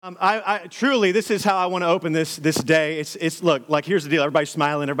I truly, this is how I want to open this day. It's look, like here's the deal. Everybody's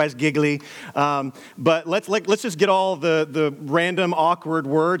smiling, everybody's giggly, but let's just get all the random awkward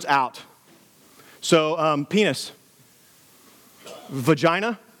words out. So penis,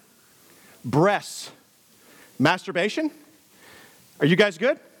 vagina, breasts, masturbation. Are you guys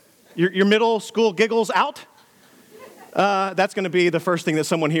good? Your middle school giggles out? That's going to be the first thing that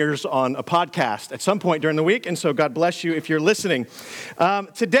someone hears on a podcast at some point during the week, and so God bless you if you're listening.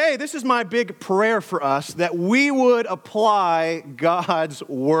 Today, this is my big prayer for us, that we would apply God's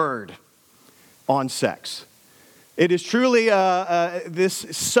word on sex. It is truly this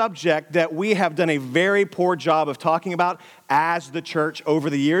subject that we have done a very poor job of talking about as the church over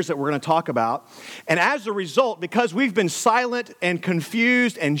the years that we're going to talk about. And as a result, because we've been silent and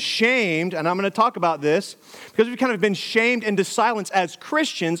confused and shamed, and I'm going to talk about this, because we've kind of been shamed into silence as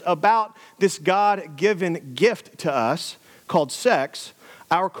Christians about this God-given gift to us called sex,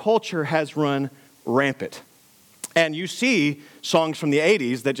 our culture has run rampant. And you see songs from the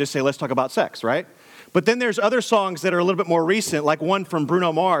 80s that just say, let's talk about sex, right? But then there's other songs that are a little bit more recent, like one from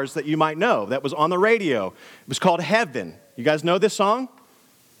Bruno Mars that you might know, that was on the radio. It was called Heaven. You guys know this song?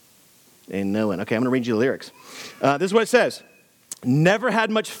 Ain't knowing. Okay, I'm going to read you the lyrics. This is what it says. Never had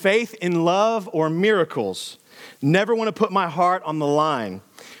much faith in love or miracles. Never want to put my heart on the line.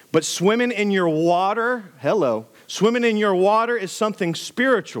 But swimming in your water, swimming in your water is something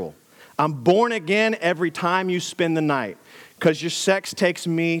spiritual. I'm born again every time you spend the night, because your sex takes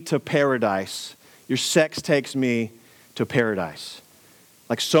me to paradise. Your sex takes me to paradise.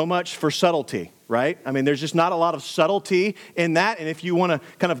 Like so much for subtlety, right? I mean, there's just not a lot of subtlety in that. And if you want to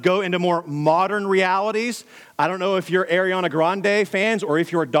kind of go into more modern realities, I don't know if you're Ariana Grande fans or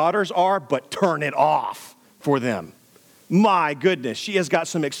if your daughters are, but turn it off for them. My goodness, she has got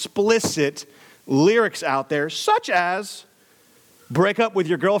some explicit lyrics out there, such as break up with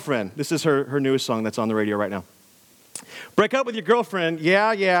your girlfriend. This is her newest song that's on the radio right now. Break up with your girlfriend,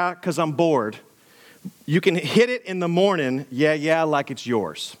 yeah, because I'm bored. You can hit it in the morning, yeah, like it's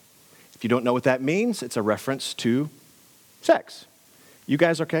yours. If you don't know what that means, it's a reference to sex. You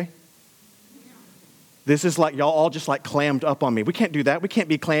guys okay? This is like y'all all just like clammed up on me. We can't do that. We can't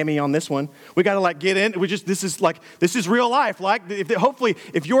be clammy on this one. We got to like get in. This is real life. Like hopefully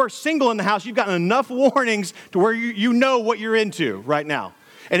if you're single in the house, you've gotten enough warnings to where you know what you're into right now.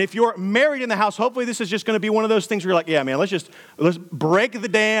 And if you're married in the house, hopefully this is just going to be one of those things where you're like, yeah, man, let's break the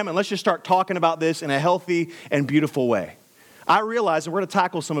dam and let's just start talking about this in a healthy and beautiful way. I realize, and we're going to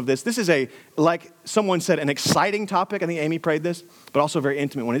tackle some of this. This is like someone said, an exciting topic. I think Amy prayed this, but also a very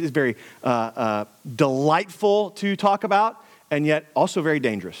intimate one. It is very delightful to talk about, and yet also very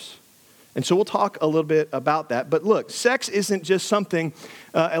dangerous. And so we'll talk a little bit about that. But look, sex isn't just something,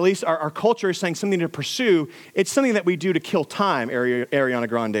 at least our culture is saying something to pursue. It's something that we do to kill time, Ariana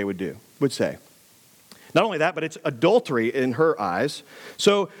Grande would say. Not only that, but it's adultery in her eyes.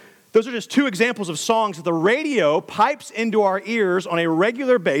 So those are just two examples of songs that the radio pipes into our ears on a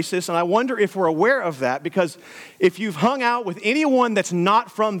regular basis. And I wonder if we're aware of that, because if you've hung out with anyone that's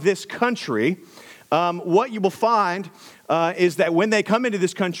not from this country, what you will find is that when they come into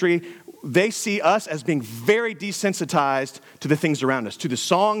this country, they see us as being very desensitized to the things around us, to the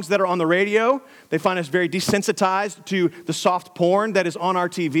songs that are on the radio. They find us very desensitized to the soft porn that is on our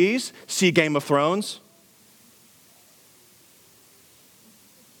TVs. See Game of Thrones.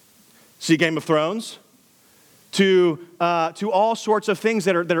 See Game of Thrones. To all sorts of things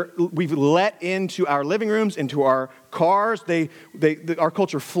that are we've let into our living rooms, into our cars. Our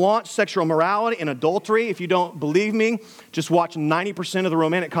culture flaunts sexual morality and adultery. If you don't believe me, just watch 90% of the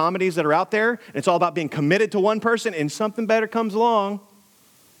romantic comedies that are out there. And it's all about being committed to one person, and something better comes along,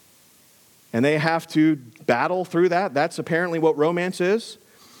 and they have to battle through that. That's apparently what romance is.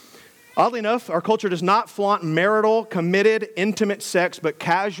 Oddly enough, our culture does not flaunt marital, committed, intimate sex, but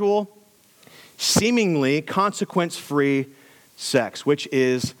casual, seemingly consequence-free sex, which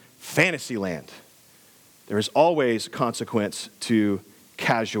is fantasy land. There is always consequence to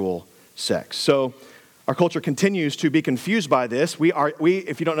casual sex. So our culture continues to be confused by this. We,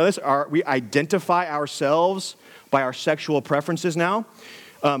 if you don't know this, we identify ourselves by our sexual preferences now.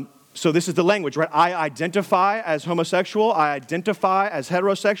 So this is the language, right? I identify as homosexual. I identify as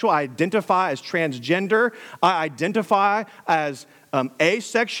heterosexual. I identify as transgender. I identify as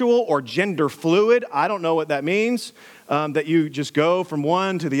asexual or gender fluid. I don't know what that means, that you just go from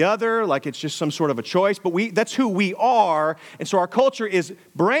one to the other, like it's just some sort of a choice. But that's who we are. And so our culture is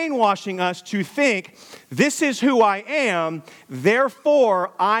brainwashing us to think, this is who I am,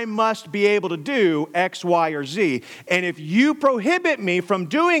 therefore I must be able to do X, Y, or Z. And if you prohibit me from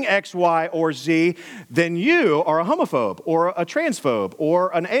doing X, Y, or Z, then you are a homophobe or a transphobe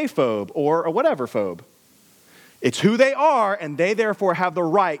or an aphobe or a whatever phobe. It's who they are, and they therefore have the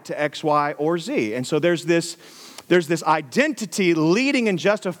right to X, Y, or Z. And so there's this identity leading and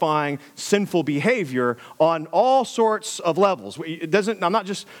justifying sinful behavior on all sorts of levels. I'm not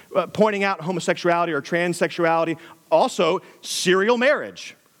just pointing out homosexuality or transsexuality, also serial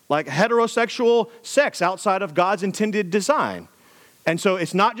marriage, like heterosexual sex outside of God's intended design. And so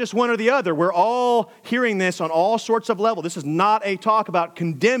it's not just one or the other. We're all hearing this on all sorts of levels. This is not a talk about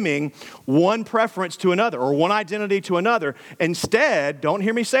condemning one preference to another or one identity to another. Instead, don't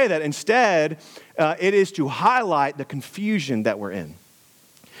hear me say that. Instead, it is to highlight the confusion that we're in.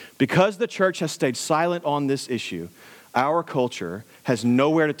 Because the church has stayed silent on this issue, our culture has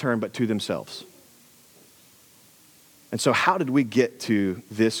nowhere to turn but to themselves. And so how did we get to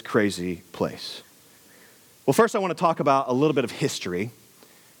this crazy place? Well, first I want to talk about a little bit of history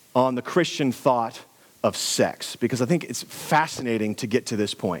on the Christian thought of sex, because I think it's fascinating to get to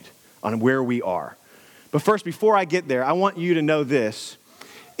this point on where we are. But first, before I get there, I want you to know this.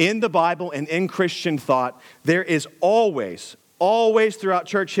 In the Bible and in Christian thought, there is always throughout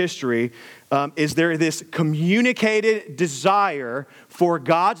church history, is there this communicated desire for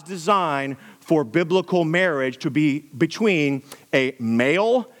God's design for biblical marriage to be between a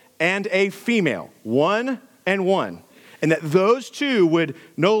male and a female, one and one. And that those two would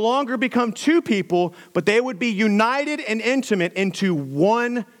no longer become two people, but they would be united and intimate into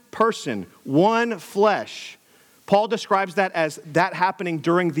one person, one flesh. Paul describes that as that happening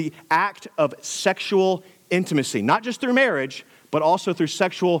during the act of sexual intimacy, not just through marriage, but also through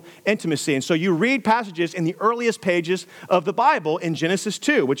sexual intimacy. And so you read passages in the earliest pages of the Bible in Genesis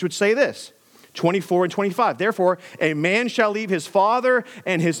 2, which would say this, 24 and 25. Therefore, a man shall leave his father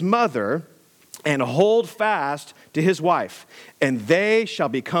and his mother and hold fast to his wife, and they shall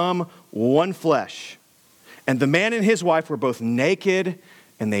become one flesh. And the man and his wife were both naked,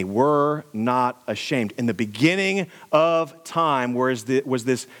 and they were not ashamed. In the beginning of time was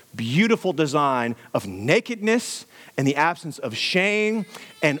this beautiful design of nakedness and the absence of shame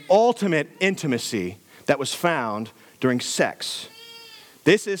and ultimate intimacy that was found during sex.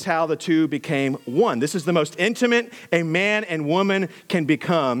 This is how the two became one. This is the most intimate a man and woman can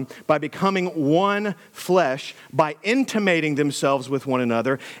become, by becoming one flesh, by intimating themselves with one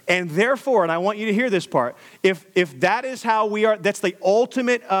another. And therefore, and I want you to hear this part, if that is how we are, that's the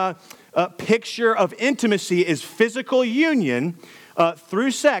ultimate picture of intimacy is physical union through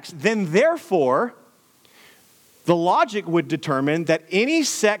sex, then therefore, the logic would determine that any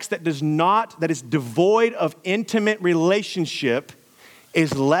sex that is devoid of intimate relationship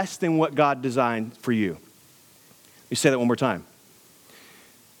is less than what God designed for you. Let me say that one more time.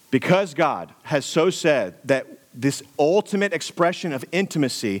 Because God has so said that this ultimate expression of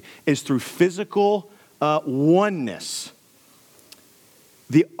intimacy is through physical oneness,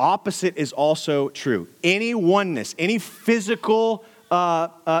 the opposite is also true. Any oneness, any physical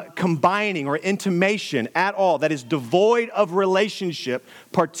combining or intimation at all that is devoid of relationship,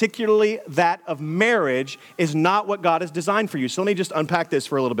 particularly that of marriage, is not what God has designed for you. So let me just unpack this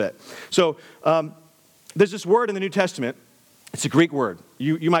for a little bit. So there's this word in the New Testament. It's a Greek word.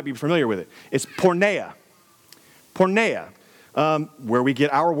 You might be familiar with it. It's porneia. Porneia, where we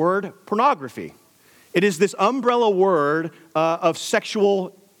get our word pornography. It is this umbrella word of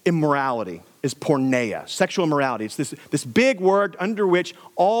sexual immorality. Is porneia, sexual immorality. It's this big word under which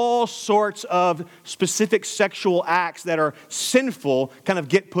all sorts of specific sexual acts that are sinful kind of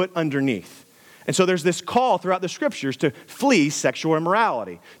get put underneath. And so there's this call throughout the scriptures to flee sexual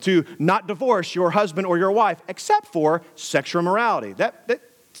immorality, to not divorce your husband or your wife except for sexual immorality. That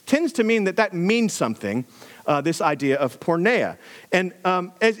tends to mean that means something, this idea of porneia. And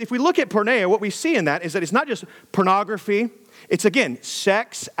if we look at porneia, what we see in that is that it's not just pornography. It's, again,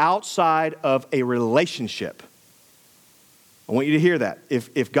 sex outside of a relationship. I want you to hear that.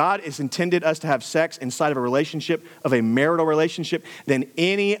 If God has intended us to have sex inside of a relationship, of a marital relationship, then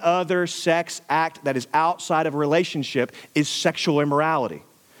any other sex act that is outside of a relationship is sexual immorality.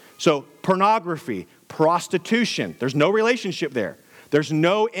 So pornography, prostitution, there's no relationship there. There's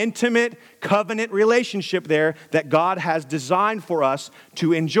no intimate covenant relationship there that God has designed for us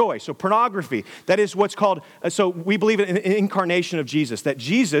to enjoy. So pornography, that is what's called, so we believe in the incarnation of Jesus, that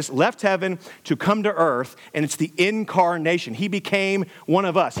Jesus left heaven to come to earth, and it's the incarnation. He became one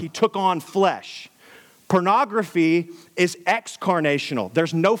of us. He took on flesh. Pornography is excarnational.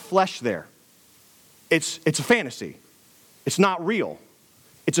 There's no flesh there. It's a fantasy. It's not real.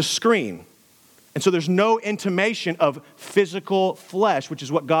 It's a screen. And so there's no intimation of physical flesh, which is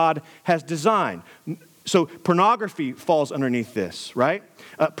what God has designed. So pornography falls underneath this, right?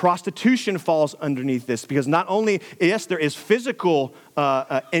 Prostitution falls underneath this because not only, yes, there is physical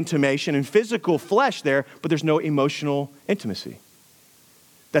intimation and physical flesh there, but there's no emotional intimacy.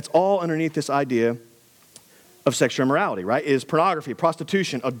 That's all underneath this idea of sexual immorality, right? Is pornography,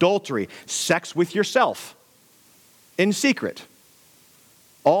 prostitution, adultery, sex with yourself in secret.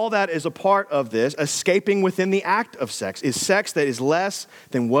 All that is a part of this. Escaping within the act of sex is sex that is less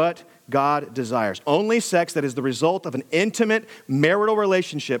than what God desires. Only sex that is the result of an intimate marital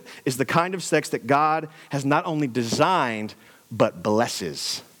relationship is the kind of sex that God has not only designed, but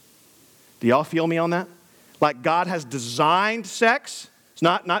blesses. Do y'all feel me on that? Like God has designed sex. It's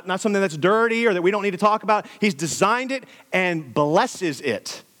not something that's dirty or that we don't need to talk about. He's designed it and blesses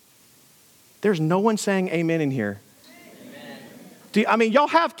it. There's no one saying amen in here. Y'all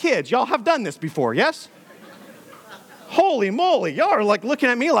have kids. Y'all have done this before, yes? Holy moly, y'all are like looking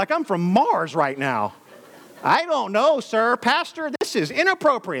at me like I'm from Mars right now. I don't know, sir. Pastor, this is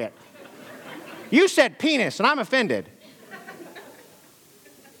inappropriate. You said penis, and I'm offended.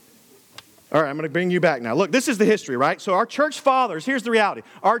 All right, I'm going to bring you back now. Look, this is the history, right? So our church fathers, here's the reality.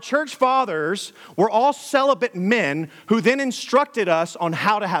 Our church fathers were all celibate men who then instructed us on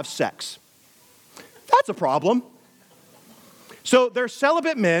how to have sex. That's a problem. So they're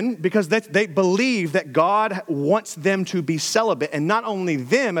celibate men because they believe that God wants them to be celibate, and not only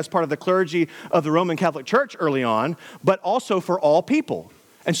them as part of the clergy of the Roman Catholic Church early on, but also for all people.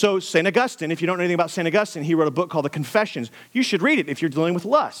 And so St. Augustine, if you don't know anything about St. Augustine, he wrote a book called The Confessions. You should read it if you're dealing with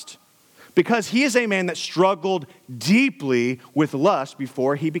lust, because he is a man that struggled deeply with lust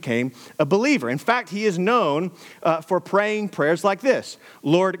before he became a believer. In fact, he is known for praying prayers like this: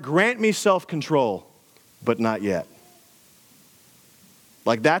 Lord, grant me self-control, but not yet.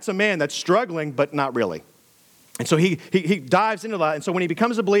 Like that's a man that's struggling, but not really. And so he dives into that. And so when he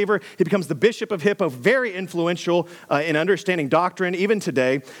becomes a believer, he becomes the bishop of Hippo, very influential in understanding doctrine. Even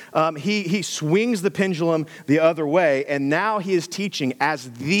today, he swings the pendulum the other way. And now he is teaching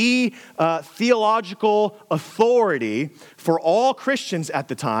as the theological authority for all Christians at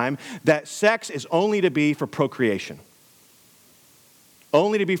the time that sex is only to be for procreation.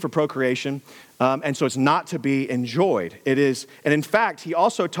 Only to be for procreation, and so it's not to be enjoyed. It is, and in fact, he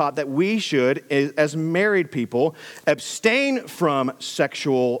also taught that we should, as married people, abstain from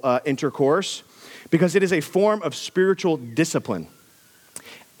sexual intercourse because it is a form of spiritual discipline.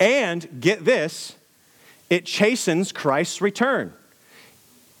 And get this, it chastens Christ's return.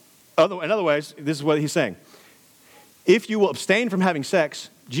 In other ways, this is what he's saying. If you will abstain from having sex,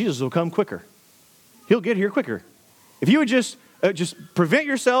 Jesus will come quicker. He'll get here quicker. If you would just prevent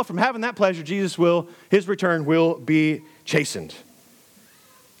yourself from having that pleasure, his return will be chastened.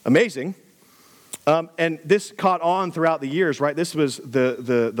 Aching. And this caught on throughout the years, right? This was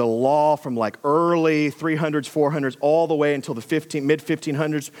the law from like early 300s, 400s, all the way until the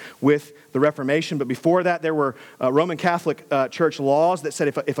mid-1500s with the Reformation. But before that, there were Roman Catholic Church laws that said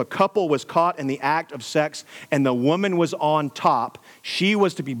if a couple was caught in the act of sex and the woman was on top, she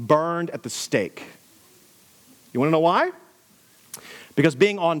was to be burned at the stake. You want to know why? Because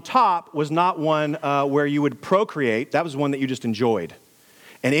being on top was not one where you would procreate. That was one that you just enjoyed.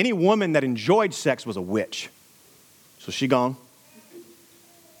 And any woman that enjoyed sex was a witch. So she gone.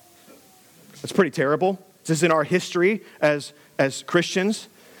 That's pretty terrible. This is in our history as Christians.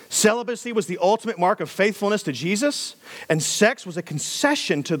 Celibacy was the ultimate mark of faithfulness to Jesus, and sex was a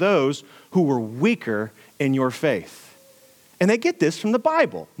concession to those who were weaker in your faith. And they get this from the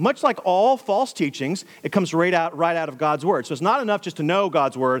Bible. Much like all false teachings, it comes right out of God's Word. So it's not enough just to know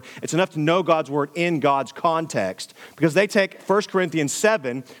God's Word. It's enough to know God's Word in God's context. Because they take 1 Corinthians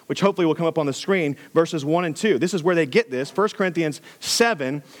 7, which hopefully will come up on the screen, verses 1 and 2. This is where they get this, 1 Corinthians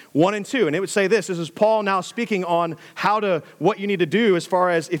 7, 1 and 2. And it would say this. This is Paul now speaking on what you need to do as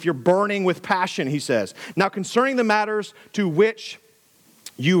far as if you're burning with passion, he says. Now concerning the matters to which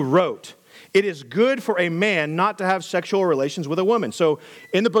you wrote, it is good for a man not to have sexual relations with a woman. So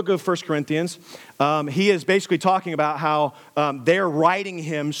in the book of 1 Corinthians, he is basically talking about how they're writing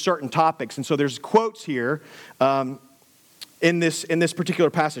him certain topics. And so there's quotes here in this particular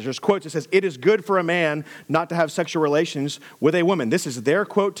passage. There's quotes that says, "It is good for a man not to have sexual relations with a woman." This is their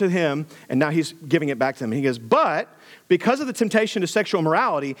quote to him, and now he's giving it back to them. He goes, "But because of the temptation to sexual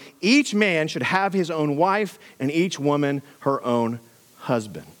immorality, each man should have his own wife and each woman her own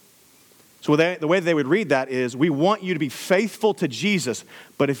husband." So the way they would read that is, we want you to be faithful to Jesus,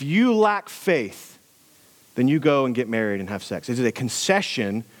 but if you lack faith, then you go and get married and have sex. It is a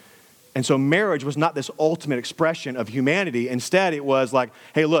concession. And so marriage was not this ultimate expression of humanity. Instead, it was like,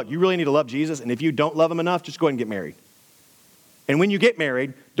 hey, look, you really need to love Jesus, and if you don't love him enough, just go ahead and get married. And when you get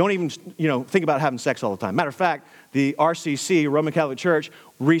married, don't even think about having sex all the time. Matter of fact, the RCC, Roman Catholic Church,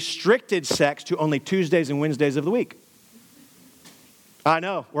 restricted sex to only Tuesdays and Wednesdays of the week. I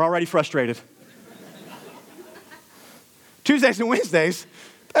know, we're already frustrated. Tuesdays and Wednesdays,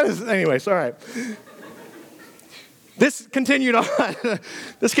 anyways, all right. This continued on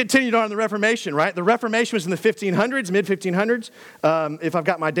in the Reformation, right? The Reformation was in the 1500s, mid-1500s. If I've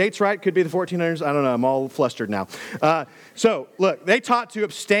got my dates right, could be the 1400s. I don't know. I'm all flustered now. So, look, they taught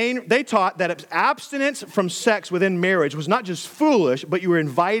that abstinence from sex within marriage was not just foolish, but you were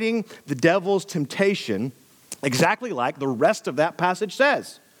inviting the devil's temptation, exactly like the rest of that passage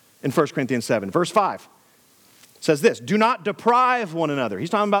says in 1 Corinthians 7. Verse 5 says this, "Do not deprive one another."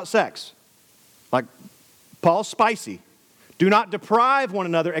 He's talking about sex. Like, Paul's spicy. "Do not deprive one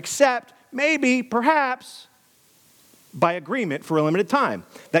another except maybe, perhaps, by agreement for a limited time,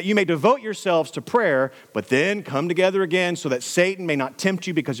 that you may devote yourselves to prayer, but then come together again so that Satan may not tempt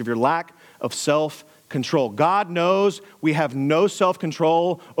you because of your lack of self-control." God knows we have no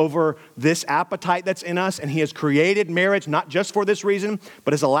self-control over this appetite that's in us, and he has created marriage not just for this reason,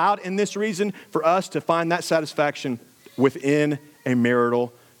 but has allowed in this reason for us to find that satisfaction within a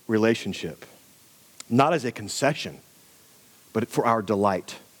marital relationship. Not as a concession, but for our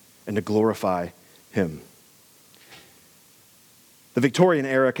delight and to glorify him. The Victorian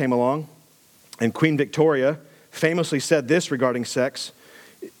era came along, and Queen Victoria famously said this regarding sex: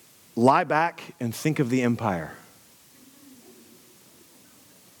 "Lie back and think of the empire."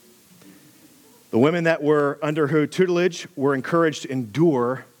 The women that were under her tutelage were encouraged to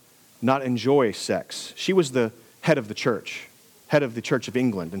endure, not enjoy sex. She was the head of the Church of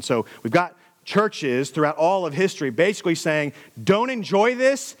England. And so we've got churches throughout all of history basically saying, don't enjoy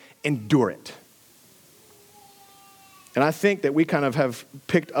this, endure it. And I think that we kind of have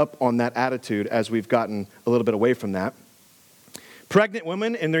picked up on that attitude as we've gotten a little bit away from that. Pregnant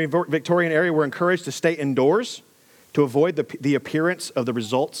women in the Victorian era were encouraged to stay indoors to avoid the appearance of the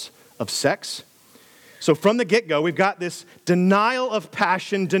results of sex. So from the get-go, we've got this denial of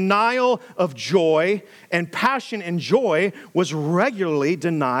passion, denial of joy, and passion and joy was regularly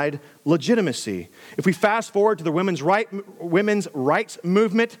denied legitimacy. If we fast forward to the women's rights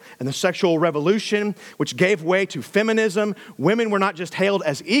movement and the sexual revolution, which gave way to feminism, women were not just hailed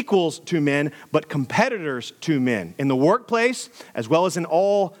as equals to men, but competitors to men in the workplace as well as in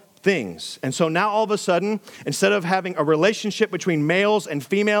all things. And so now all of a sudden, instead of having a relationship between males and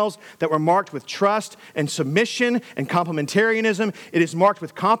females that were marked with trust and submission and complementarianism, it is marked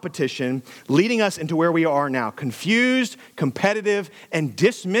with competition, leading us into where we are now, confused, competitive, and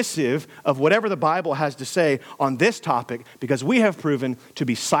dismissive of whatever the Bible has to say on this topic, because we have proven to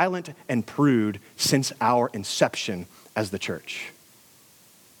be silent and prude since our inception as the church.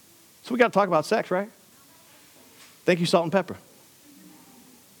 So we got to talk about sex, right? Thank you, Salt and Pepper.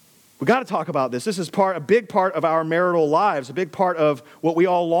 We got to talk about this. This is a big part of our marital lives, a big part of what we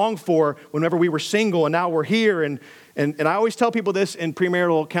all long for whenever we were single, and now we're here. And I always tell people this in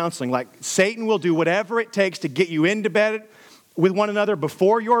premarital counseling, like Satan will do whatever it takes to get you into bed with one another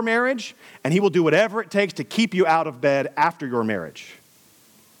before your marriage, and he will do whatever it takes to keep you out of bed after your marriage.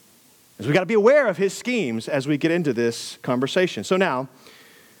 So we got to be aware of his schemes as we get into this conversation. So now,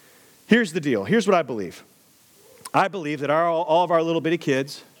 here's the deal. Here's what I believe. I believe that all of our little bitty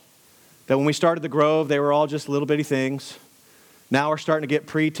kids, that when we started the Grove, they were all just little bitty things. Now we're starting to get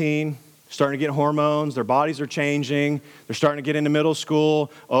preteen, starting to get hormones. Their bodies are changing. They're starting to get into middle school.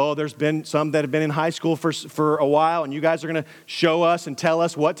 Oh, there's been some that have been in high school for a while, and you guys are going to show us and tell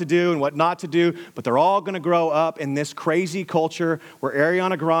us what to do and what not to do. But they're all going to grow up in this crazy culture where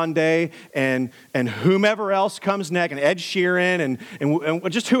Ariana Grande and whomever else comes next, and Ed Sheeran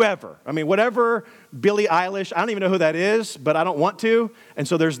and just whoever. I mean, whatever. Billie Eilish, I don't even know who that is, but I don't want to. And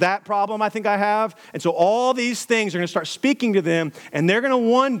so there's that problem I think I have. And so all these things are going to start speaking to them, and they're going to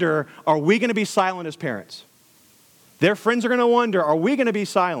wonder, are we going to be silent as parents? Their friends are going to wonder, are we going to be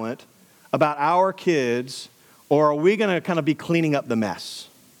silent about our kids, or are we going to kind of be cleaning up the mess?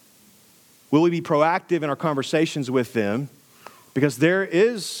 Will we be proactive in our conversations with them? Because there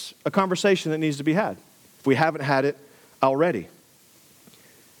is a conversation that needs to be had. If we haven't had it already.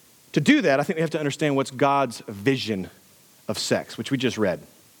 To do that, I think we have to understand what's God's vision of sex, which we just read.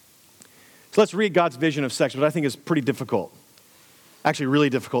 So let's read God's vision of sex, which I think is pretty difficult. Actually, really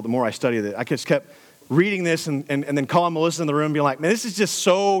difficult the more I studied it. I just kept reading this and then calling Melissa in the room and being like, man, this is just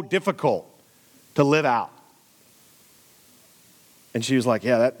so difficult to live out. And she was like,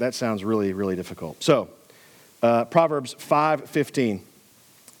 yeah, that sounds really, really difficult. So, Proverbs 5:15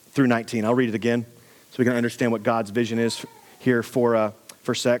 through 19. I'll read it again so we can understand what God's vision is here for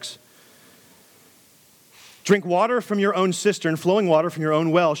sex. Drink water from your own cistern, flowing water from your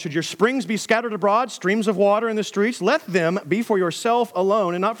own well. Should your springs be scattered abroad, streams of water in the streets, let them be for yourself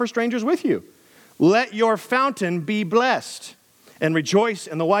alone and not for strangers with you. Let your fountain be blessed and rejoice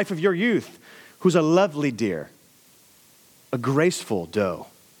in the wife of your youth, who's a lovely deer, a graceful doe.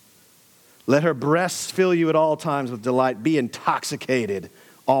 Let her breasts fill you at all times with delight. Be intoxicated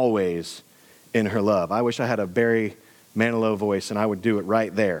always in her love. I wish I had a Barry Manilow voice and I would do it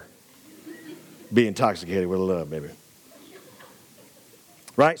right there. Be intoxicated with love, baby.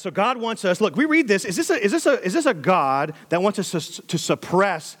 Right? So God wants us, look, we read this, is this a God that wants us to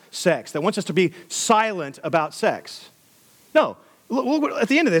suppress sex, that wants us to be silent about sex? No. Look, at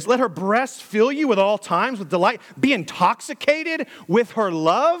the end of this, let her breasts fill you with all times with delight. Be intoxicated with her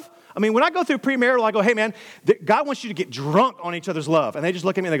love. I mean, when I go through premarital, I go, hey man, God wants you to get drunk on each other's love. And they just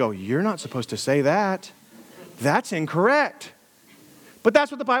look at me and they go, you're not supposed to say that. That's incorrect. But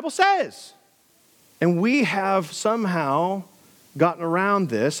that's what the Bible says. And we have somehow gotten around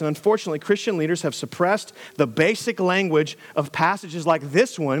this, and unfortunately, Christian leaders have suppressed the basic language of passages like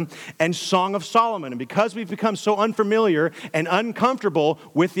this one and Song of Solomon. And because we've become so unfamiliar and uncomfortable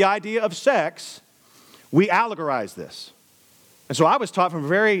with the idea of sex, we allegorize this. And so I was taught from a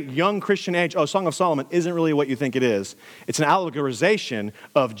very young Christian age, Song of Solomon isn't really what you think it is. It's an allegorization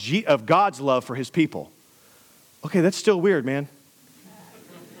of God's love for his people. Okay, that's still weird, man.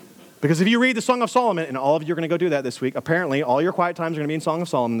 Because if you read the Song of Solomon, and all of you are going to go do that this week, apparently all your quiet times are going to be in Song of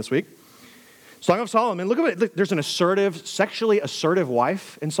Solomon this week. Song of Solomon, look at it. Look, there's an sexually assertive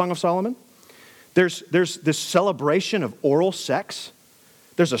wife in Song of Solomon. There's this celebration of oral sex.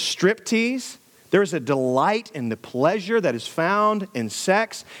 There's a striptease. There is a delight in the pleasure that is found in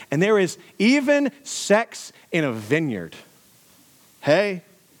sex. And there is even sex in a vineyard. Hey.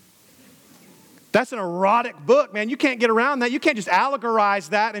 That's an erotic book, man. You can't get around that. You can't just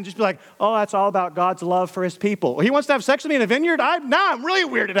allegorize that and just be like, oh, that's all about God's love for his people. He wants to have sex with me in a vineyard? Now I'm really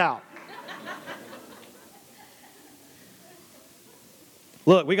weirded out.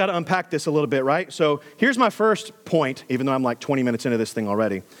 Look, we got to unpack this a little bit, right? So here's my first point, even though I'm like 20 minutes into this thing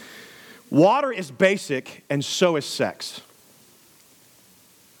already. Water is basic, and so is sex.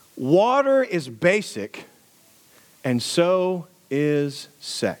 Water is basic, and so is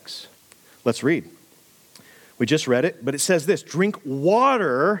sex. Let's read. We just read it, but it says this: drink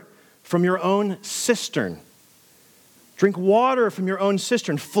water from your own cistern. Drink water from your own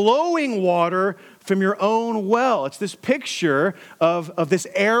cistern, flowing water from your own well. It's this picture of this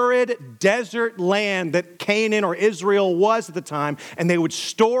arid desert land that Canaan or Israel was at the time, and they would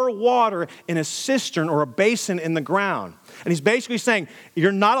store water in a cistern or a basin in the ground. And he's basically saying,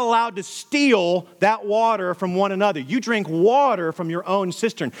 you're not allowed to steal that water from one another. You drink water from your own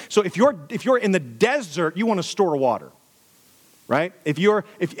cistern. So if you're in the desert, you want to store water, right?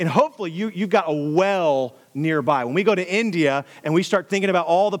 And hopefully you've got a well nearby. When we go to India and we start thinking about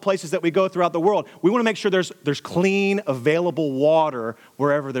all the places that we go throughout the world, we want to make sure there's clean, available water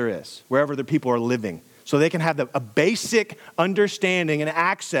wherever the people are living, so they can have a basic understanding and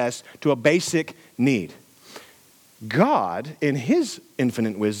access to a basic need. God, in his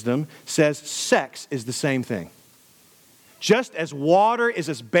infinite wisdom, says sex is the same thing. Just as water is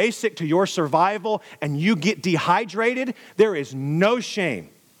as basic to your survival and you get dehydrated, there is no shame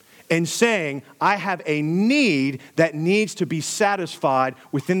in saying, I have a need that needs to be satisfied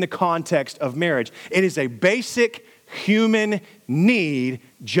within the context of marriage. It is a basic human need,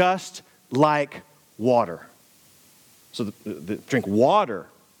 just like water. So drink water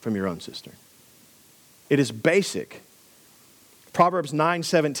from your own cistern. It is basic. Proverbs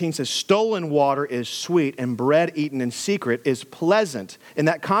 9:17 says, stolen water is sweet and bread eaten in secret is pleasant. In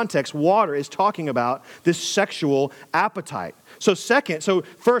that context, water is talking about this sexual appetite. So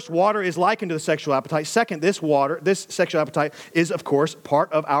first, water is likened to the sexual appetite. Second, this sexual appetite is, of course, part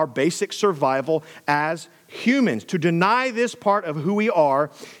of our basic survival as humans. To deny this part of who we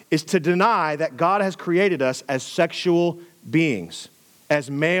are is to deny that God has created us as sexual beings, as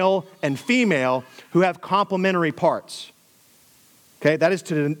male and female who have complementary parts. Okay, that is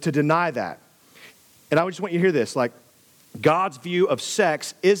to deny that. And I just want you to hear this. Like, God's view of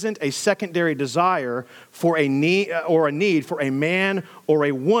sex isn't a secondary desire for a need or a need for a man or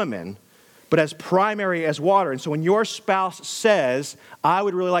a woman, but as primary as water. And so when your spouse says, I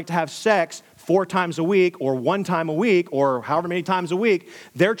would really like to have sex 4 times a week or 1 time a week or however many times a week,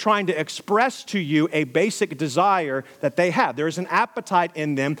 they're trying to express to you a basic desire that they have. There is an appetite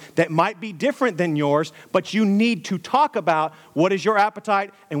in them that might be different than yours, but you need to talk about what is your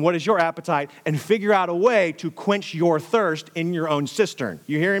appetite and what is your appetite and figure out a way to quench your thirst in your own cistern.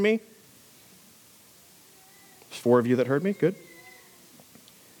 You hearing me? There's 4 of you that heard me. Good.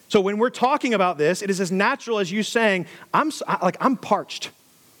 So when we're talking about this, it is as natural as you saying, I'm parched.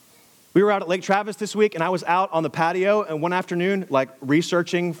 We were out at Lake Travis this week, and I was out on the patio and one afternoon,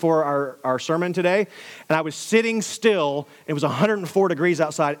 researching for our sermon today, and I was sitting still. It was 104 degrees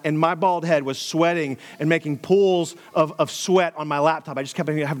outside, and my bald head was sweating and making pools of sweat on my laptop. I just kept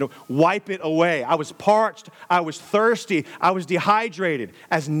having to wipe it away. I was parched. I was thirsty. I was dehydrated.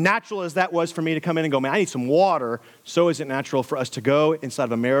 As natural as that was for me to come in and go, man, I need some water, so is it natural for us to go inside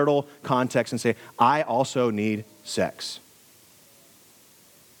of a marital context and say, I also need sex.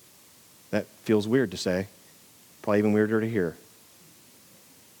 That feels weird to say, probably even weirder to hear.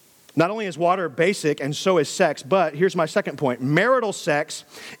 Not only is water basic, and so is sex, but here's my second point. Marital sex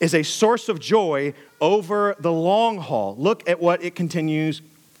is a source of joy over the long haul. Look at what it continues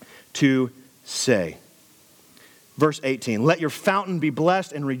to say. Verse 18, let your fountain be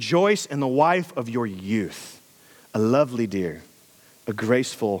blessed and rejoice in the wife of your youth, a lovely deer, a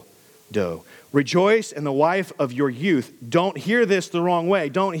graceful doe. Rejoice in the wife of your youth. Don't hear this the wrong way.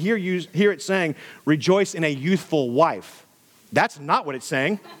 Don't hear it saying, rejoice in a youthful wife. That's not what it's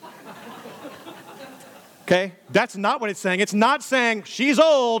saying. Okay? That's not what it's saying. It's not saying, she's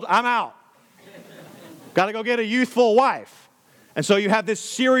old, I'm out. Got to go get a youthful wife. And so you have this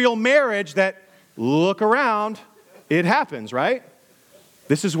serial marriage that, look around, it happens, right?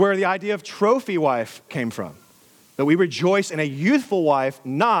 This is where the idea of trophy wife came from. That we rejoice in a youthful wife,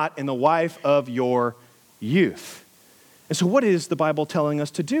 not in the wife of your youth. And so what is the Bible telling us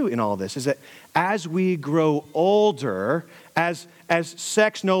to do in all this? Is that as we grow older, as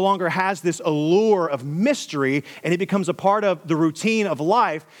sex no longer has this allure of mystery and it becomes a part of the routine of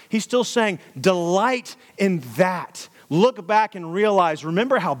life, he's still saying, delight in that. Look back and realize,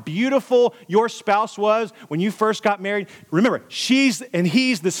 remember how beautiful your spouse was when you first got married? Remember, she's and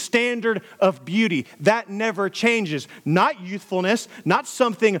he's the standard of beauty. That never changes. Not youthfulness, not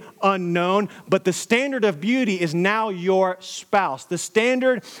something unknown, but the standard of beauty is now your spouse. The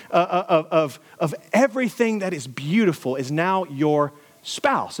standard of everything that is beautiful is now your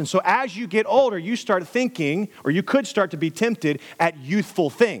spouse. And so as you get older, you start thinking, or you could start to be tempted at youthful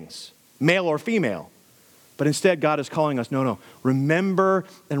things, male or female. But instead, God is calling us, no, remember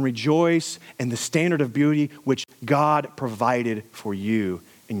and rejoice in the standard of beauty which God provided for you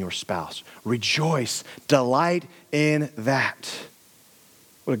and your spouse. Rejoice, delight in that.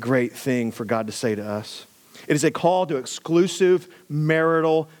 What a great thing for God to say to us. It is a call to exclusive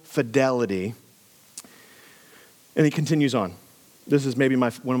marital fidelity. And he continues on. This is maybe one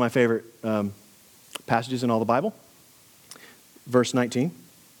of my favorite passages in all the Bible. Verse 19.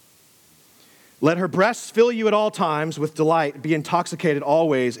 Let her breasts fill you at all times with delight. Be intoxicated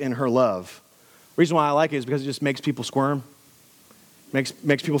always in her love. The reason why I like it is because it just makes people squirm. Makes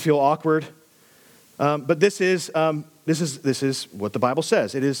people feel awkward. But this is what the Bible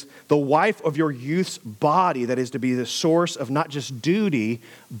says. It is the wife of your youth's body that is to be the source of not just duty,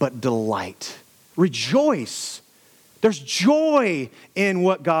 but delight. Rejoice. There's joy in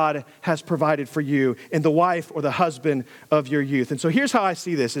what God has provided for you in the wife or the husband of your youth. And so here's how I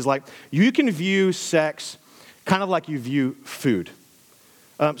see this, is like you can view sex kind of like you view food.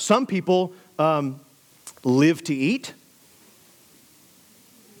 Some people live to eat,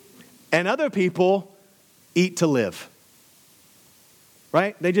 and other people eat to live,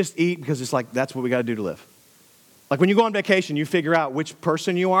 right? They just eat because it's like that's what we got to do to live. Like when you go on vacation, you figure out which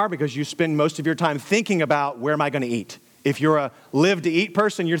person you are because you spend most of your time thinking about where am I going to eat. If you're a live to eat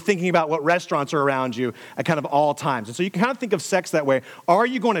person, you're thinking about what restaurants are around you at kind of all times. And so you can kind of think of sex that way. Are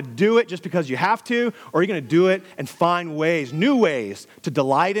you going to do it just because you have to, or are you going to do it and find ways, new ways to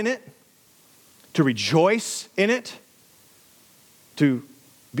delight in it, to rejoice in it, to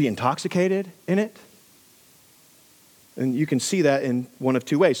be intoxicated in it? And you can see that in one of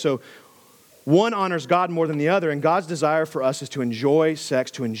two ways. So one honors God more than the other, and God's desire for us is to enjoy sex,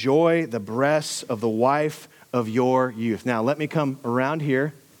 to enjoy the breasts of the wife of your youth. Now, let me come around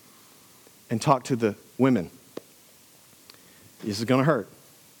here and talk to the women. This is going to hurt.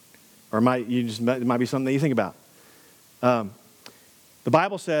 Or it might be something that you think about. The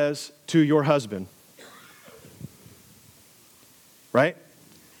Bible says to your husband, right?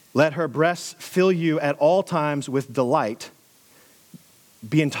 Let her breasts fill you at all times with delight.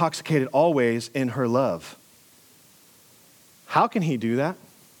 Be intoxicated always in her love. How can he do that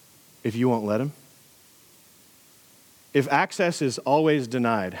if you won't let him? If access is always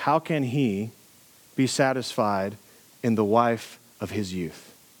denied, how can he be satisfied in the wife of his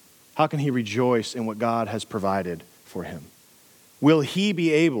youth? How can he rejoice in what God has provided for him? Will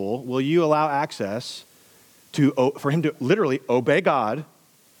you allow access for him to literally obey God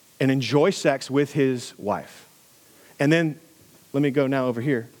and enjoy sex with his wife? And then, let me go now over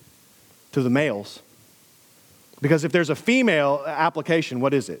here to the males. Because if there's a female application,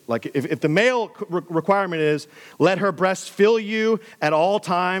 what is it? Like if the male requirement is, let her breasts fill you at all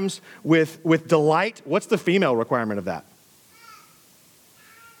times with delight, what's the female requirement of that?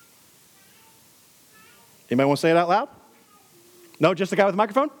 Anybody want to say it out loud? No, just the guy with the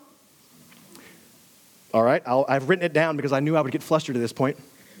microphone? All right, I've written it down because I knew I would get flustered at this point.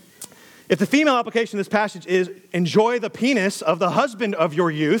 If the female application of this passage is enjoy the penis of the husband of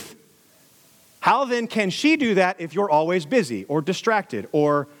your youth, how then can she do that if you're always busy or distracted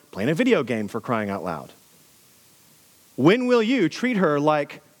or playing a video game, for crying out loud? When will you treat her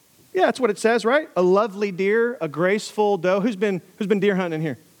like, yeah, that's what it says, right? A lovely deer, a graceful doe. Who's been deer hunting in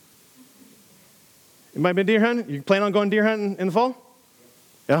here? Anybody been deer hunting? You plan on going deer hunting in the fall?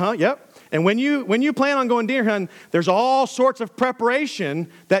 Yep. And when you plan on going deer hunting, there's all sorts of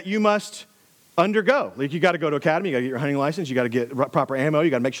preparation that you must undergo. Like you got to go to academy, you got to get your hunting license, you got to get proper ammo, you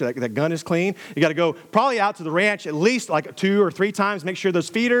got to make sure that gun is clean. You got to go probably out to the ranch at least like 2 or 3 times, make sure those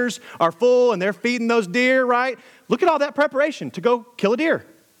feeders are full and they're feeding those deer, right? Look at all that preparation to go kill a deer.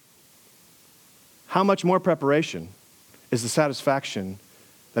 How much more preparation is the satisfaction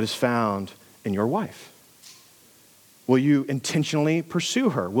that is found in your wife? Will you intentionally pursue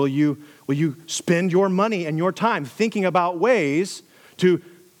her? Will you spend your money and your time thinking about ways to,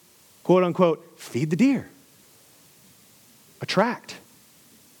 quote unquote, feed the deer? Attract.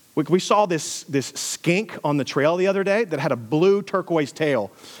 We saw this skink on the trail the other day that had a blue turquoise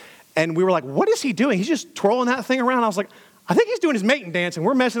tail. And we were like, what is he doing? He's just twirling that thing around. I was like, I think he's doing his mating dance and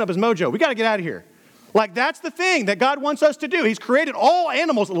we're messing up his mojo. We got to get out of here. Like, that's the thing that God wants us to do. He's created all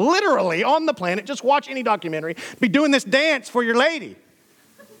animals literally on the planet. Just watch any documentary. Be doing this dance for your lady.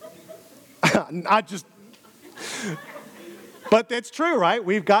 But that's true, right?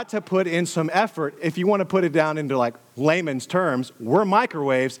 We've got to put in some effort. If you want to put it down into like layman's terms, we're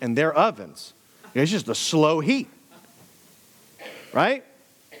microwaves and they're ovens. It's just a slow heat, right?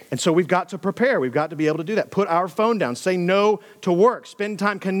 And so we've got to prepare. We've got to be able to do that. Put our phone down. Say no to work. Spend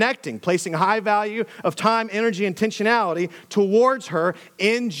time connecting, placing high value of time, energy, intentionality towards her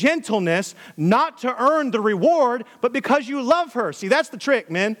in gentleness, not to earn the reward, but because you love her. See, that's the trick,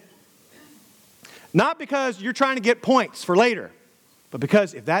 man. Not because you're trying to get points for later, but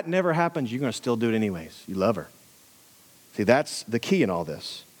because if that never happens, you're going to still do it anyways. You love her. See, that's the key in all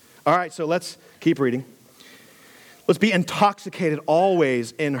this. All right, so let's keep reading. Let's be intoxicated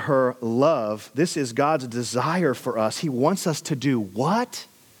always in her love. This is God's desire for us. He wants us to do what?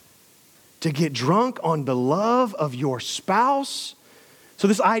 To get drunk on the love of your spouse. So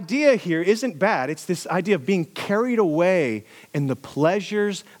this idea here isn't bad. It's this idea of being carried away in the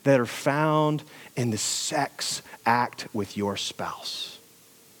pleasures that are found in the sex act with your spouse.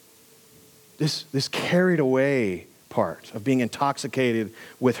 This carried away part of being intoxicated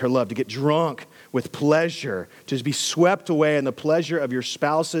with her love, to get drunk with pleasure, to be swept away in the pleasure of your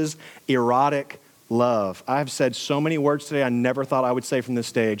spouse's erotic love. I've said so many words today I never thought I would say from this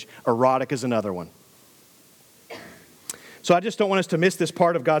stage. Erotic is another one. So I just don't want us to miss this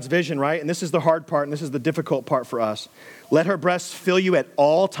part of God's vision, right? And this is the hard part, and this is the difficult part for us. Let her breasts fill you at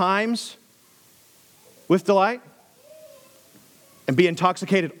all times with delight, and be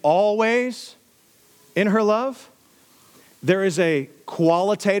intoxicated always in her love. There is a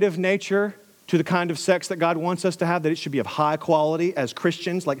qualitative nature to the kind of sex that God wants us to have, that it should be of high quality as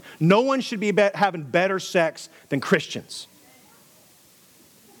Christians. Like, no one should be having better sex than Christians.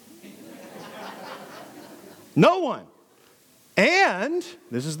 No one. And,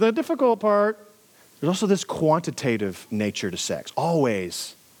 this is the difficult part, there's also this quantitative nature to sex.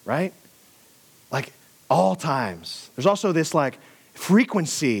 Always, right? Like, all times. There's also this, like,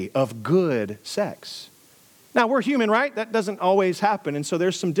 frequency of good sex. Now, we're human, right? That doesn't always happen, and so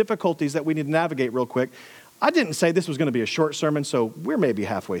there's some difficulties that we need to navigate real quick. I didn't say this was going to be a short sermon, so we're maybe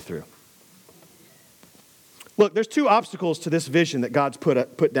halfway through. Look, there's 2 obstacles to this vision that God's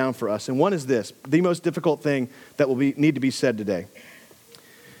put down for us, and one is this, the most difficult thing that will need to be said today.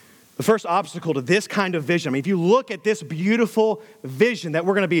 The first obstacle to this kind of vision, I mean, if you look at this beautiful vision that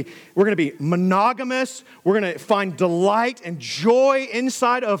we're going to be monogamous, we're going to find delight and joy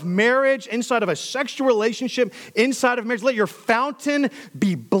inside of marriage, inside of a sexual relationship, inside of marriage. Let your fountain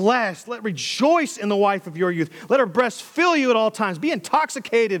be blessed. Let rejoice in the wife of your youth. Let her breast fill you at all times. Be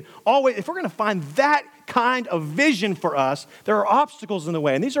intoxicated always. If we're going to find that kind of vision for us, there are obstacles in the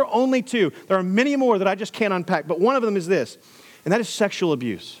way. And these are only two. There are many more that I just can't unpack. But one of them is this, and that is sexual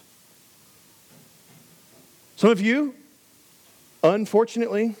abuse. Some of you,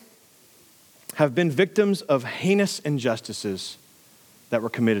 unfortunately, have been victims of heinous injustices that were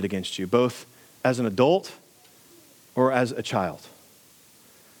committed against you, both as an adult or as a child.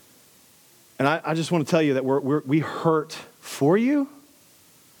 And I just want to tell you that we hurt for you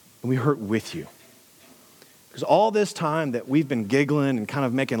and we hurt with you. Because all this time that we've been giggling and kind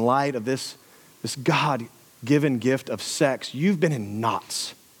of making light of this God-given gift of sex, you've been in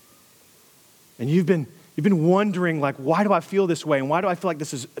knots. And you've been wondering, like, why do I feel this way? And why do I feel like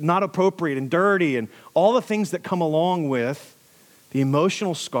this is not appropriate and dirty? And all the things that come along with the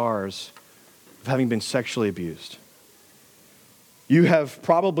emotional scars of having been sexually abused. You have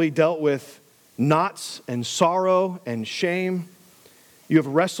probably dealt with knots and sorrow and shame. You have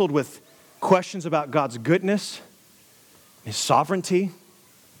wrestled with questions about God's goodness, His sovereignty.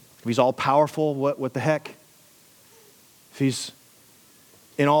 If He's all-powerful, what the heck? If He's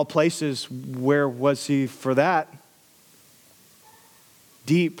in all places, where was He for that?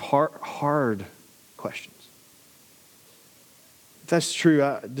 Deep, hard questions. If that's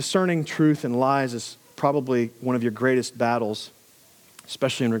true, discerning truth and lies is probably one of your greatest battles,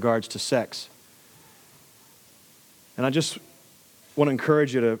 especially in regards to sex. And I just want to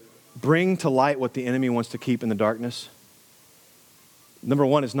encourage you to bring to light what the enemy wants to keep in the darkness. Number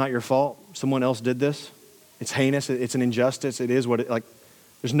one, it's not your fault. Someone else did this. It's heinous. It's an injustice. It is what it, like,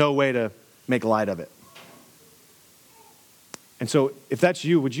 there's no way to make light of it. And so if that's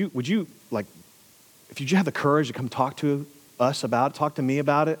you, would you like, if you have the courage to come talk to us about it, talk to me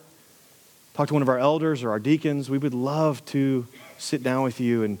about it, talk to one of our elders or our deacons, we would love to sit down with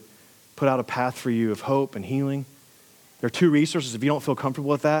you and put out a path for you of hope and healing. There are two resources, if you don't feel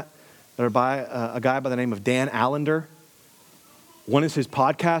comfortable with that are by a guy by the name of Dan Allender. One is his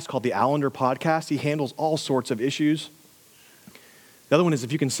podcast called the Allender Podcast. He handles all sorts of issues. The other one is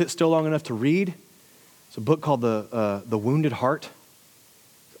if you can sit still long enough to read. It's a book called The Wounded Heart.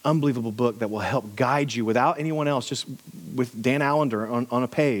 It's an unbelievable book that will help guide you without anyone else, just with Dan Allender on a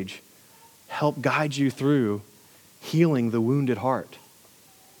page, help guide you through healing the wounded heart.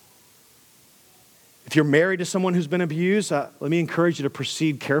 If you're married to someone who's been abused, let me encourage you to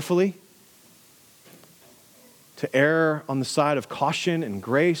proceed carefully, to err on the side of caution and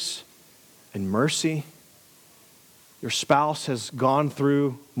grace and mercy. Your spouse has gone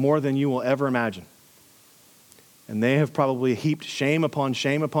through more than you will ever imagine. And they have probably heaped shame upon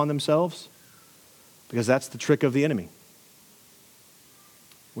themselves, because that's the trick of the enemy,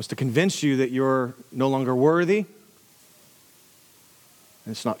 was to convince you that you're no longer worthy.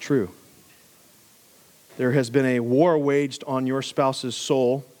 And it's not true. There has been a war waged on your spouse's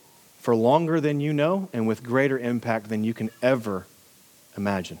soul for longer than you know and with greater impact than you can ever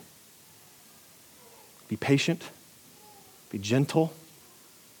imagine. Be patient. Be gentle.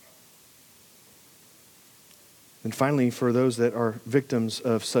 And finally, for those that are victims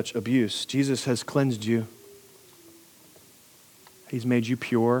of such abuse, Jesus has cleansed you. He's made you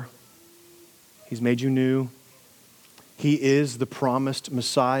pure. He's made you new. He is the promised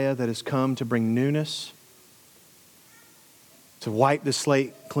Messiah that has come to bring newness, to wipe the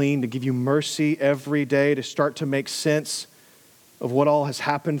slate clean, to give you mercy every day, to start to make sense of what all has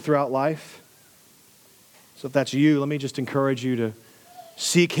happened throughout life. So if that's you, let me just encourage you to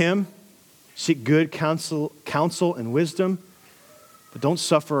seek Him, seek good counsel and wisdom, but don't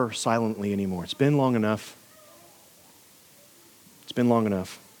suffer silently anymore. It's been long enough. It's been long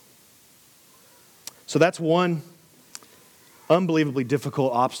enough. So that's one unbelievably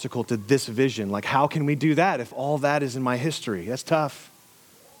difficult obstacle to this vision. Like, how can we do that if all that is in my history? That's tough.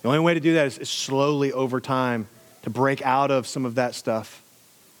 The only way to do that is slowly over time to break out of some of that stuff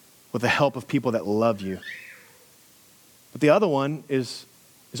with the help of people that love you. But the other one is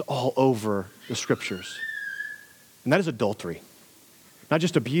all over the scriptures. And that is adultery. Not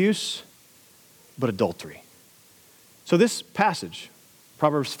just abuse, but adultery. So this passage,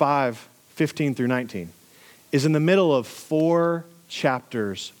 Proverbs 5:15 through 19, is in the middle of 4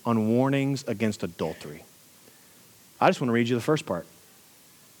 chapters on warnings against adultery. I just want to read you the first part.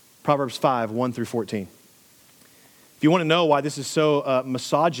 Proverbs 5:1 through 14. If you want to know why this is so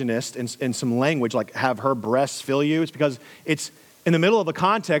misogynist in some language, like have her breasts fill you, it's because it's in the middle of a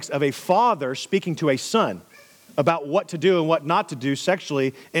context of a father speaking to a son about what to do and what not to do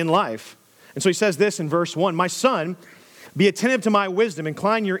sexually in life. And so he says this in verse 1, "My son, be attentive to my wisdom,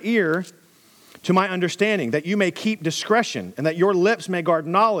 incline your ear to my understanding, that you may keep discretion, and that your lips may guard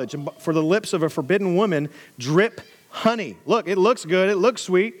knowledge. And for the lips of a forbidden woman drip honey." Look, it looks good, it looks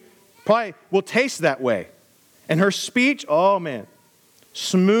sweet, probably will taste that way. And her speech, oh man,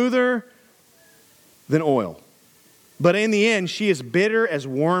 smoother than oil. But in the end, she is bitter as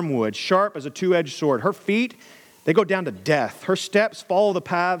wormwood, sharp as a two-edged sword. Her feet, they go down to death. Her steps follow the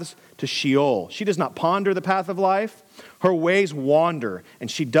paths to Sheol. She does not ponder the path of life. Her ways wander, and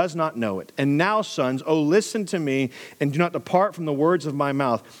she does not know it. And now, sons, oh, listen to me, and do not depart from the words of my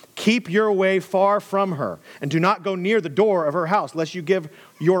mouth. Keep your way far from her, and do not go near the door of her house, lest you give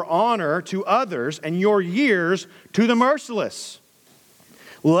your honor to others and your years to the merciless.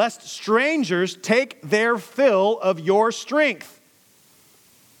 Lest strangers take their fill of your strength,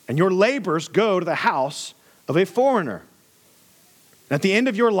 and your labors go to the house of a foreigner. At the end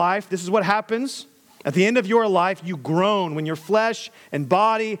of your life, this is what happens. At the end of your life, you groan when your flesh and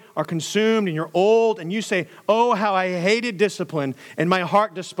body are consumed and you're old, and you say, "Oh, how I hated discipline, and my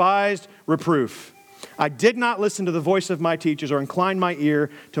heart despised reproof. I did not listen to the voice of my teachers or incline my ear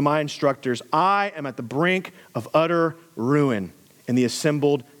to my instructors. I am at the brink of utter ruin in the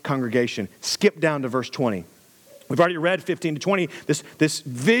assembled congregation." Skip down to verse 20. We've already read 15 to 20, this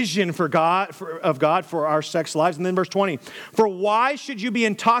vision of God for our sex lives. And then verse 20, "For why should you be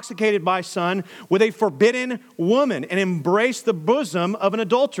intoxicated, my son, with a forbidden woman and embrace the bosom of an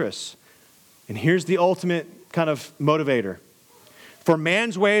adulteress?" And here's the ultimate kind of motivator. "For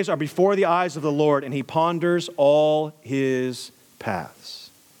man's ways are before the eyes of the Lord, and he ponders all his paths."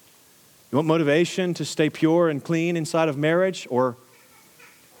 You want motivation to stay pure and clean inside of marriage, or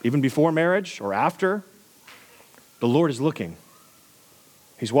even before marriage or after? The Lord is looking.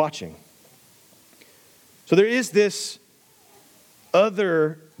 He's watching. So there is this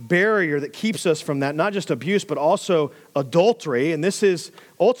other barrier that keeps us from that, not just abuse, but also adultery. And this is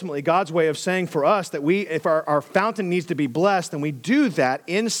ultimately God's way of saying for us that if our fountain needs to be blessed, then we do that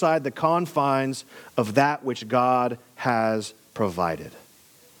inside the confines of that which God has provided.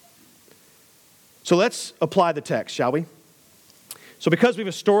 So let's apply the text, shall we? So because we've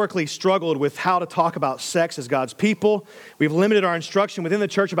historically struggled with how to talk about sex as God's people, we've limited our instruction within the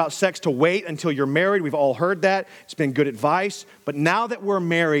church about sex to wait until you're married. We've all heard that. It's been good advice. But now that we're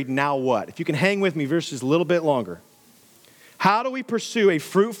married, now what? If you can hang with me verses a little bit longer. How do we pursue a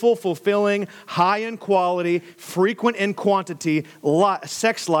fruitful, fulfilling, high in quality, frequent in quantity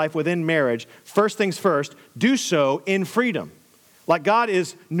sex life within marriage? First things first, do so in freedom. Like God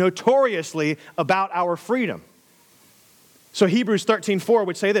is notoriously about our freedom. So Hebrews 13:4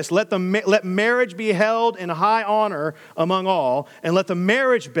 would say this, let marriage be held in high honor among all, and let the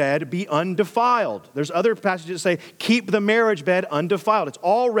marriage bed be undefiled. There's other passages that say, keep the marriage bed undefiled. It's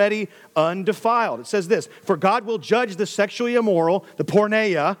already undefiled. It says this, for God will judge the sexually immoral, the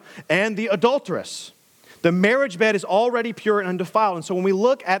porneia, and the adulteress. The marriage bed is already pure and undefiled. And so when we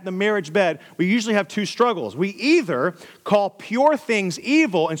look at the marriage bed, we usually have two struggles. We either call pure things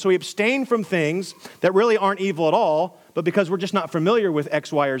evil, and so we abstain from things that really aren't evil at all, but because we're just not familiar with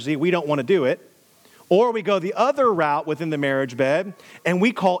X, Y, or Z, we don't want to do it. Or we go the other route within the marriage bed, and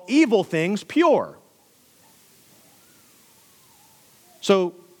we call evil things pure.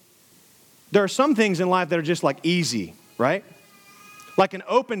 So there are some things in life that are just like easy, right? Like an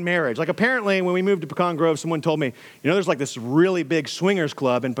open marriage. Like apparently when we moved to Pecan Grove, someone told me, there's like this really big swingers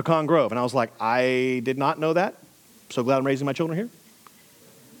club in Pecan Grove. And I was like, I did not know that. So glad I'm raising my children here.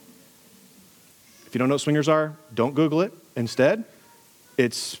 If you don't know what swingers are, don't Google it. Instead,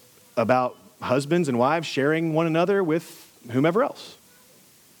 it's about husbands and wives sharing one another with whomever else.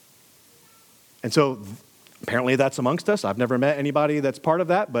 And so apparently that's amongst us. I've never met anybody that's part of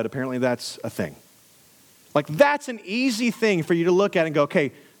that, but apparently that's a thing. Like that's an easy thing for you to look at and go,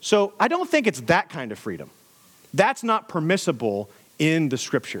 okay, so I don't think it's that kind of freedom. That's not permissible in the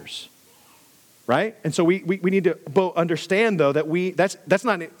scriptures, right? And so we need to both understand though that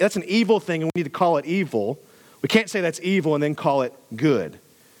that's an evil thing and we need to call it evil. We can't say that's evil and then call it good.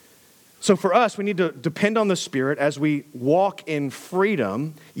 So for us, we need to depend on the Spirit as we walk in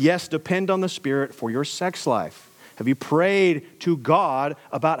freedom. Yes, depend on the Spirit for your sex life. Have you prayed to God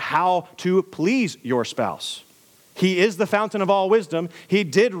about how to please your spouse? He is the fountain of all wisdom. He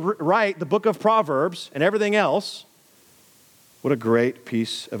did write the book of Proverbs and everything else. What a great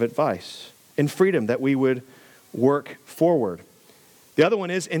piece of advice. In freedom that we would work forward. The other one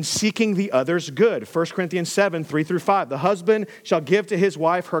is in seeking the other's good. 1 Corinthians 7, 3-5. The husband shall give to his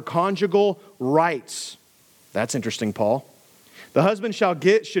wife her conjugal rights. That's interesting, Paul. The husband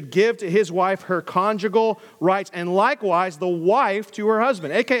should give to his wife her conjugal rights, and likewise the wife to her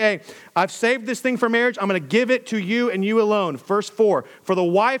husband. AKA, I've saved this thing for marriage. I'm going to give it to you and you alone. Verse 4, for the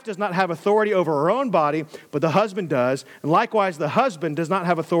wife does not have authority over her own body, but the husband does. And likewise, the husband does not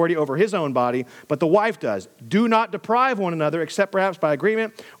have authority over his own body, but the wife does. Do not deprive one another, except perhaps by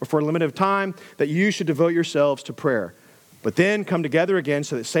agreement or for a limited time, that you should devote yourselves to prayer. But then come together again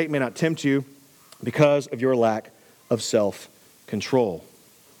so that Satan may not tempt you because of your lack of self-control.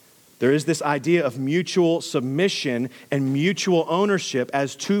 There is this idea of mutual submission and mutual ownership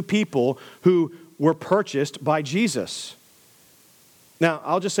as two people who were purchased by Jesus. Now,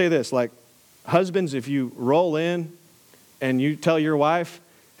 I'll just say this, like husbands, if you roll in and you tell your wife,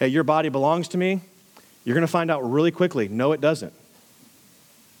 hey, your body belongs to me, you're going to find out really quickly, no, it doesn't.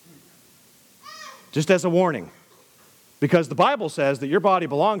 Just as a warning, because the Bible says that your body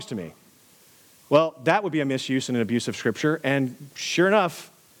belongs to me. Well, that would be a misuse and an abuse of Scripture, and sure enough,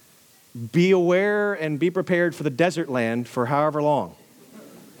 be aware and be prepared for the desert land for however long.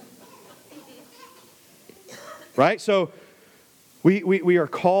 Right? So we are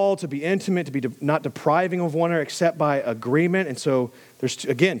called to be intimate, to be not depriving of one another except by agreement. And so there's,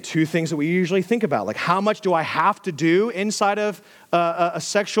 again, two things that we usually think about. Like, how much do I have to do inside of a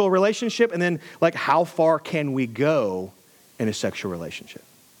sexual relationship? And then, like, how far can we go in a sexual relationship?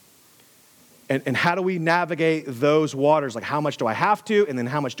 And how do we navigate those waters? Like, how much do I have to? And then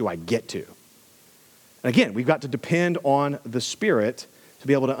how much do I get to? And again, we've got to depend on the Spirit to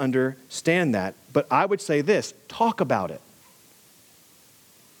be able to understand that. But I would say this, talk about it.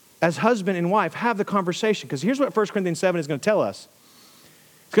 As husband and wife, have the conversation. Because here's what 1 Corinthians 7 is going to tell us.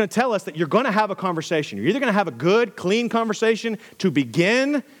 It's going to tell us that you're going to have a conversation. You're either going to have a good, clean conversation to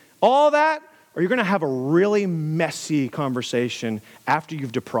begin all that, or you're going to have a really messy conversation after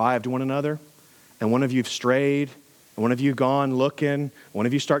you've deprived one another, and one of you've strayed, and one of you gone looking, one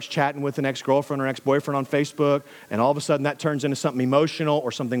of you starts chatting with an ex-girlfriend or ex-boyfriend on Facebook, and all of a sudden that turns into something emotional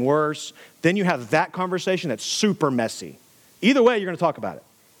or something worse. Then you have that conversation that's super messy. Either way, you're going to talk about it.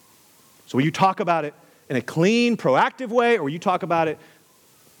 So will you talk about it in a clean, proactive way, or will you talk about it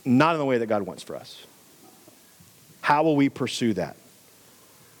not in the way that God wants for us? How will we pursue that?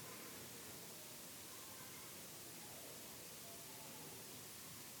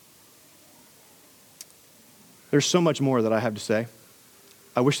 There's so much more that I have to say.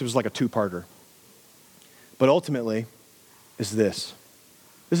 I wish it was like a two-parter. But ultimately, is this.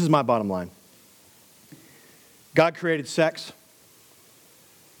 This is my bottom line. God created sex.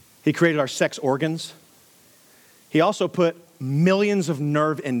 He created our sex organs. He also put millions of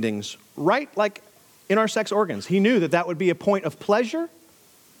nerve endings right like in our sex organs. He knew that that would be a point of pleasure.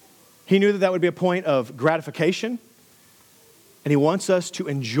 He knew that that would be a point of gratification. And he wants us to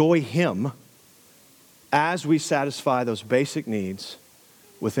enjoy him as we satisfy those basic needs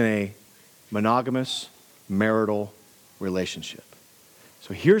within a monogamous marital relationship.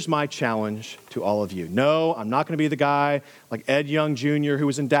 So here's my challenge to all of you. No, I'm not going to be the guy like Ed Young Jr. who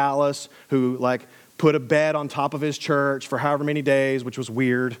was in Dallas, who like put a bed on top of his church for however many days, which was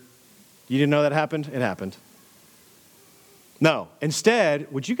weird. You didn't know that happened? It happened. No,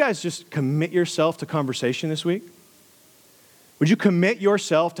 instead, would you guys just commit yourself to conversation this week? Would you commit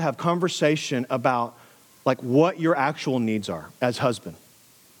yourself to have conversation about like what your actual needs are as husband?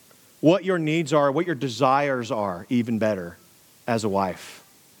 What your needs are, what your desires are, even better, as a wife?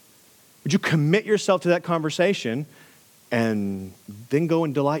 Would you commit yourself to that conversation and then go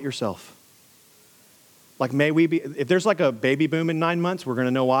and delight yourself? Like, may we be, if there's like a baby boom in 9 months, we're going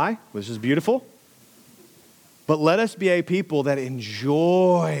to know why. This is beautiful. But let us be a people that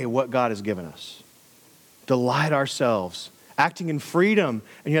enjoy what God has given us. Delight ourselves, acting in freedom,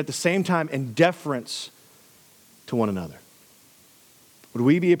 and yet at the same time in deference to one another. Would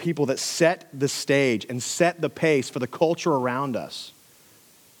we be a people that set the stage and set the pace for the culture around us?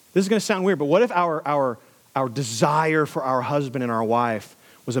 This is going to sound weird, but what if our desire for our husband and our wife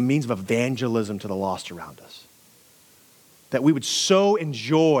was a means of evangelism to the lost around us? That we would so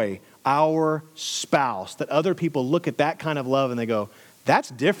enjoy our spouse that other people look at that kind of love and they go, that's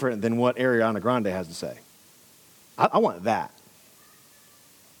different than what Ariana Grande has to say. I want that.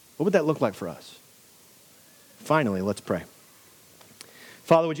 What would that look like for us? Finally, let's pray.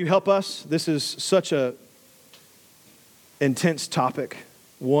 Father, would you help us? This is such a intense topic,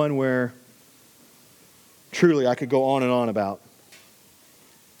 one where truly I could go on and on about.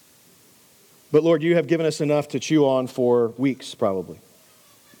 But Lord, you have given us enough to chew on for weeks, probably.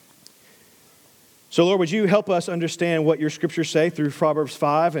 So Lord, would you help us understand what your scriptures say through Proverbs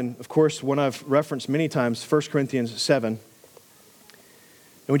 5, and of course, one I've referenced many times, 1 Corinthians 7. And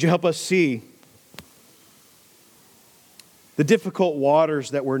would you help us see the difficult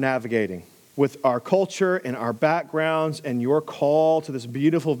waters that we're navigating with our culture and our backgrounds and your call to this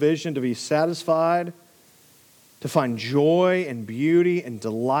beautiful vision to be satisfied, to find joy and beauty and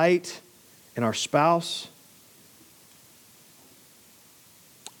delight in our spouse.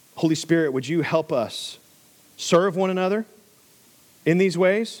 Holy Spirit, would you help us serve one another in these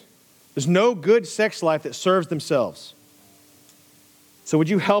ways? There's no good sex life that serves themselves. So would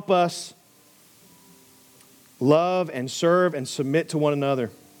you help us love and serve and submit to one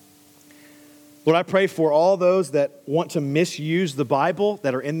another? Lord, I pray for all those that want to misuse the Bible,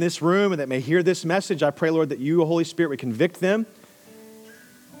 that are in this room and that may hear this message. I pray, Lord, that you, Holy Spirit, would convict them.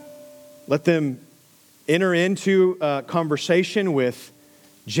 Let them enter into a conversation with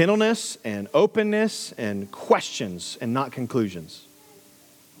gentleness and openness and questions and not conclusions.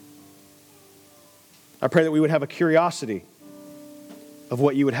 I pray that we would have a curiosity of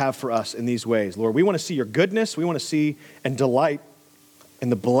what you would have for us in these ways. Lord, we want to see your goodness. We want to see and delight in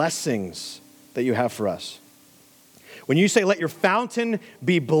the blessings that you have for us. When you say, let your fountain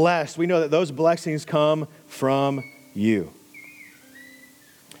be blessed, we know that those blessings come from you.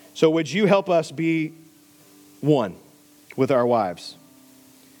 So would you help us be one with our wives?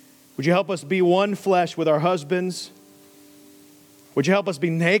 Would you help us be one flesh with our husbands? Would you help us be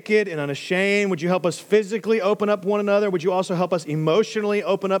naked and unashamed? Would you help us physically open up to one another? Would you also help us emotionally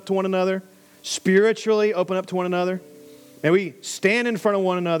open up to one another? Spiritually open up to one another? May we stand in front of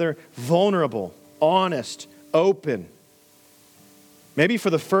one another vulnerable, honest, open. Maybe for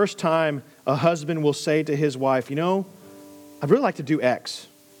the first time, a husband will say to his wife, you know, I'd really like to do X.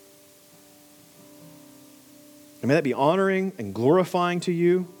 And may that be honoring and glorifying to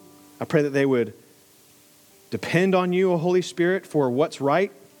you. I pray that they would depend on you, O Holy Spirit, for what's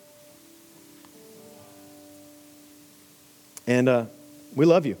right. And we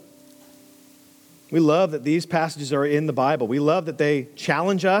love you. We love that these passages are in the Bible. We love that they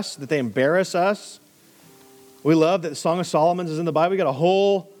challenge us, that they embarrass us. We love that the Song of Solomon is in the Bible. We got a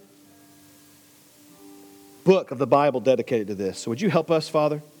whole book of the Bible dedicated to this. So would you help us,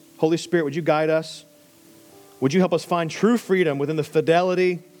 Father? Holy Spirit, would you guide us? Would you help us find true freedom within the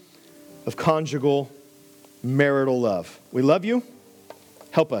fidelity of conjugal marital love? We love you.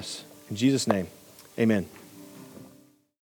 Help us. In Jesus' name, amen.